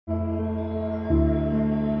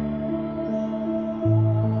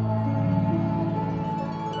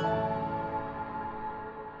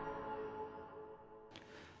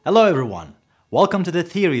Hello everyone! Welcome to the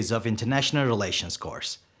Theories of International Relations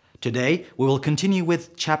course. Today we will continue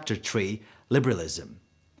with Chapter 3, Liberalism.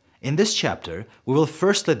 In this chapter, we will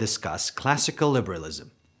firstly discuss classical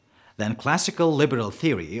liberalism, then classical liberal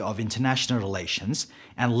theory of international relations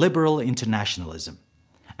and liberal internationalism,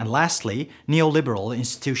 and lastly, neoliberal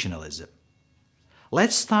institutionalism.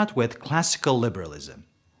 Let's start with classical liberalism.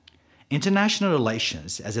 International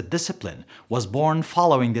relations as a discipline was born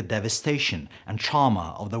following the devastation and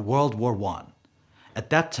trauma of the World War I. At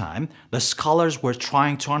that time, the scholars were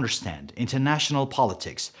trying to understand international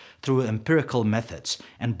politics through empirical methods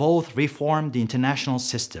and both reform the international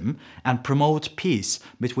system and promote peace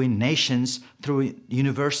between nations through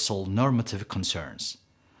universal normative concerns.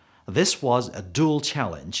 This was a dual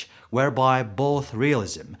challenge whereby both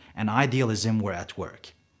realism and idealism were at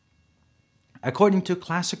work. According to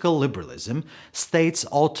classical liberalism, states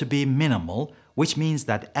ought to be minimal, which means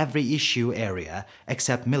that every issue area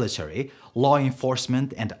except military, law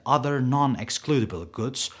enforcement and other non-excludable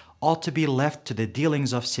goods ought to be left to the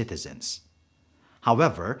dealings of citizens.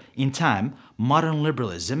 However, in time, modern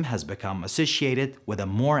liberalism has become associated with a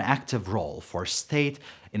more active role for state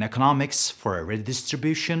in economics for a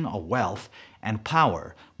redistribution of wealth and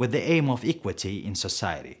power with the aim of equity in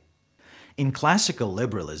society. In classical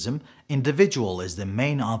liberalism, individual is the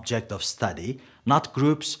main object of study, not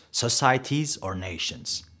groups, societies, or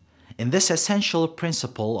nations. In this essential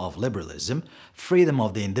principle of liberalism, freedom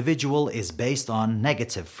of the individual is based on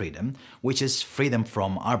negative freedom, which is freedom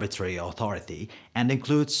from arbitrary authority, and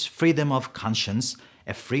includes freedom of conscience,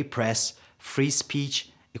 a free press, free speech,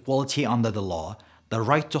 equality under the law, the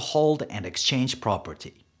right to hold and exchange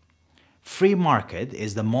property. Free market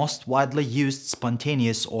is the most widely used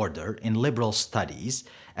spontaneous order in liberal studies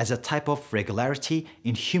as a type of regularity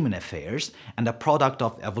in human affairs and a product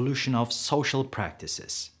of evolution of social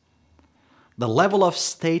practices. The level of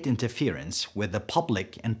state interference with the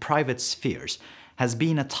public and private spheres has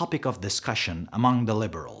been a topic of discussion among the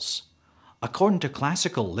liberals. According to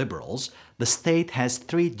classical liberals, the state has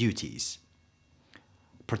three duties: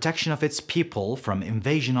 protection of its people from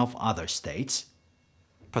invasion of other states,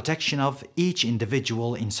 protection of each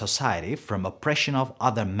individual in society from oppression of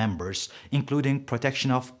other members, including protection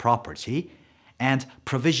of property, and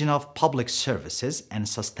provision of public services and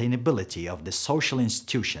sustainability of the social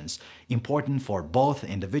institutions important for both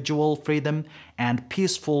individual freedom and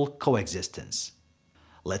peaceful coexistence.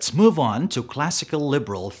 Let's move on to classical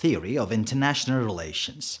liberal theory of international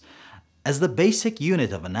relations. As the basic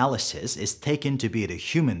unit of analysis is taken to be the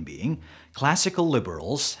human being, classical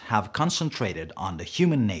liberals have concentrated on the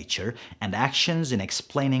human nature and actions in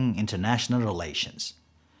explaining international relations.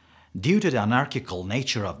 Due to the anarchical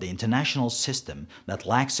nature of the international system that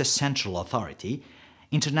lacks a central authority,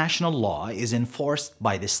 international law is enforced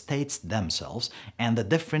by the states themselves, and the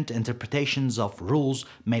different interpretations of rules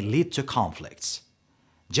may lead to conflicts.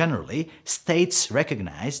 Generally, states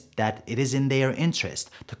recognize that it is in their interest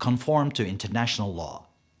to conform to international law.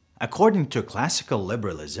 According to classical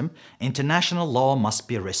liberalism, international law must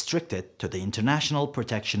be restricted to the international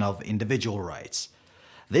protection of individual rights.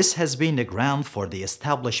 This has been the ground for the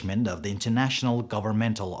establishment of the international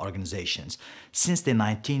governmental organizations since the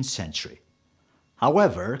 19th century.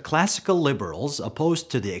 However, classical liberals opposed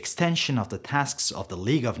to the extension of the tasks of the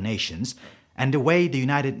League of Nations and the way the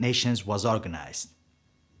United Nations was organized.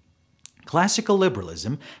 Classical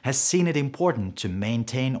liberalism has seen it important to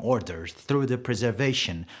maintain order through the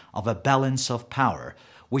preservation of a balance of power,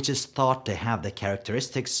 which is thought to have the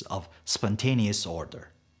characteristics of spontaneous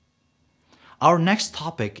order. Our next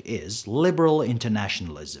topic is liberal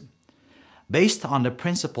internationalism. Based on the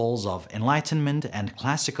principles of Enlightenment and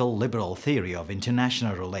classical liberal theory of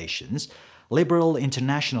international relations, liberal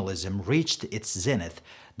internationalism reached its zenith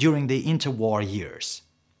during the interwar years.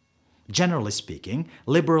 Generally speaking,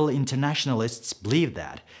 liberal internationalists believe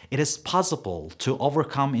that it is possible to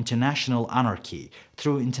overcome international anarchy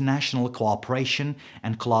through international cooperation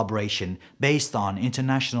and collaboration based on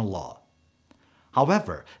international law.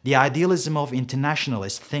 However, the idealism of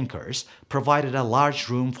internationalist thinkers provided a large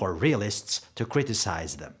room for realists to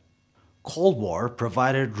criticize them. Cold War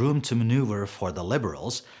provided room to maneuver for the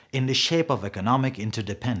liberals in the shape of economic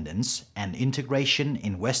interdependence and integration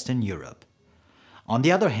in Western Europe. On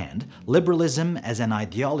the other hand, liberalism as an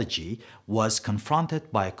ideology was confronted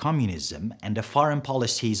by communism, and the foreign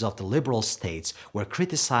policies of the liberal states were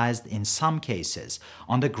criticized in some cases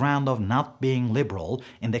on the ground of not being liberal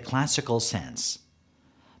in the classical sense.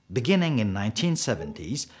 Beginning in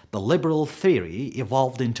 1970s, the liberal theory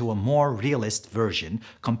evolved into a more realist version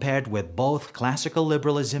compared with both classical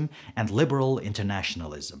liberalism and liberal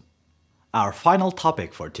internationalism. Our final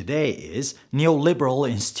topic for today is Neoliberal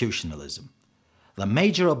Institutionalism. The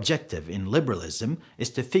major objective in liberalism is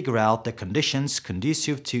to figure out the conditions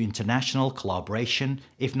conducive to international collaboration,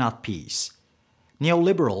 if not peace.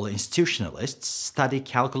 Neoliberal institutionalists study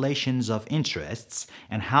calculations of interests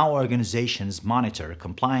and how organizations monitor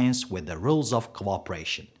compliance with the rules of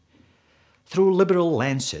cooperation. Through liberal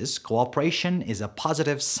lenses, cooperation is a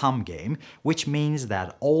positive sum game, which means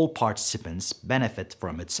that all participants benefit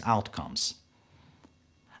from its outcomes.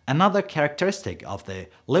 Another characteristic of the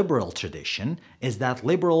liberal tradition is that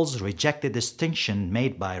liberals reject the distinction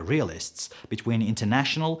made by realists between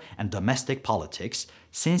international and domestic politics,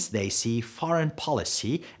 since they see foreign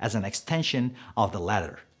policy as an extension of the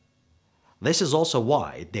latter. This is also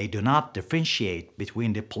why they do not differentiate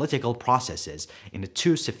between the political processes in the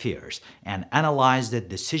two spheres and analyze the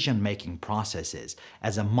decision-making processes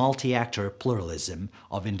as a multi-actor pluralism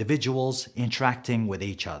of individuals interacting with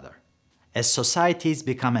each other. As societies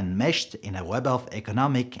become enmeshed in a web of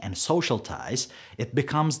economic and social ties, it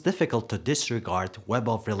becomes difficult to disregard web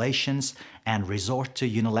of relations and resort to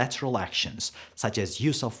unilateral actions, such as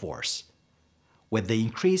use of force. With the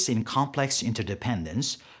increase in complex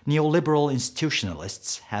interdependence, neoliberal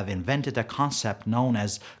institutionalists have invented a concept known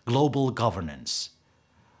as global governance.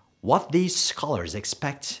 What these scholars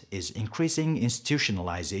expect is increasing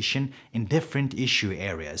institutionalization in different issue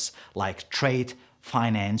areas like trade,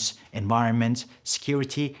 finance, environment,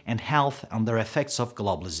 security, and health under effects of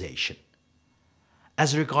globalization.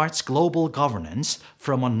 As regards global governance,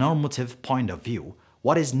 from a normative point of view,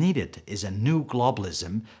 what is needed is a new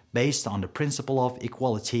globalism based on the principle of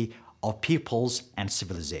equality of peoples and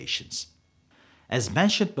civilizations. As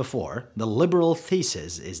mentioned before, the liberal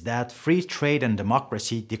thesis is that free trade and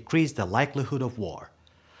democracy decrease the likelihood of war.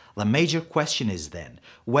 The major question is then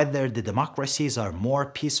whether the democracies are more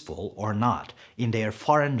peaceful or not in their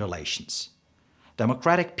foreign relations.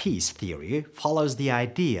 Democratic peace theory follows the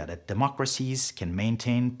idea that democracies can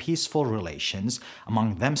maintain peaceful relations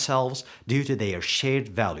among themselves due to their shared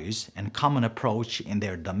values and common approach in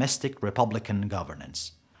their domestic republican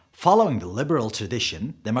governance. Following the liberal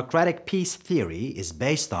tradition, democratic peace theory is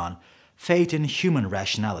based on faith in human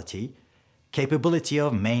rationality, capability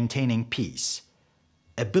of maintaining peace,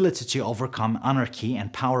 ability to overcome anarchy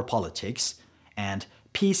and power politics, and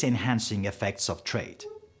peace-enhancing effects of trade.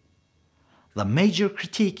 The major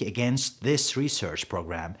critique against this research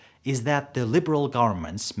program is that the liberal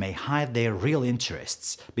governments may hide their real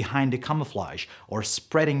interests behind the camouflage or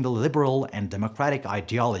spreading the liberal and democratic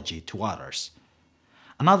ideology to others.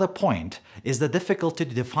 Another point is the difficulty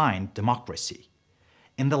to define democracy.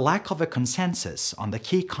 In the lack of a consensus on the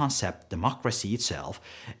key concept democracy itself,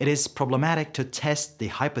 it is problematic to test the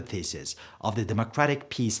hypothesis of the democratic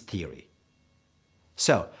peace theory.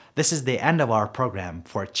 So, this is the end of our program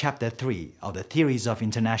for Chapter 3 of the Theories of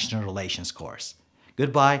International Relations course.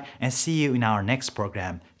 Goodbye and see you in our next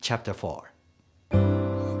program, Chapter 4.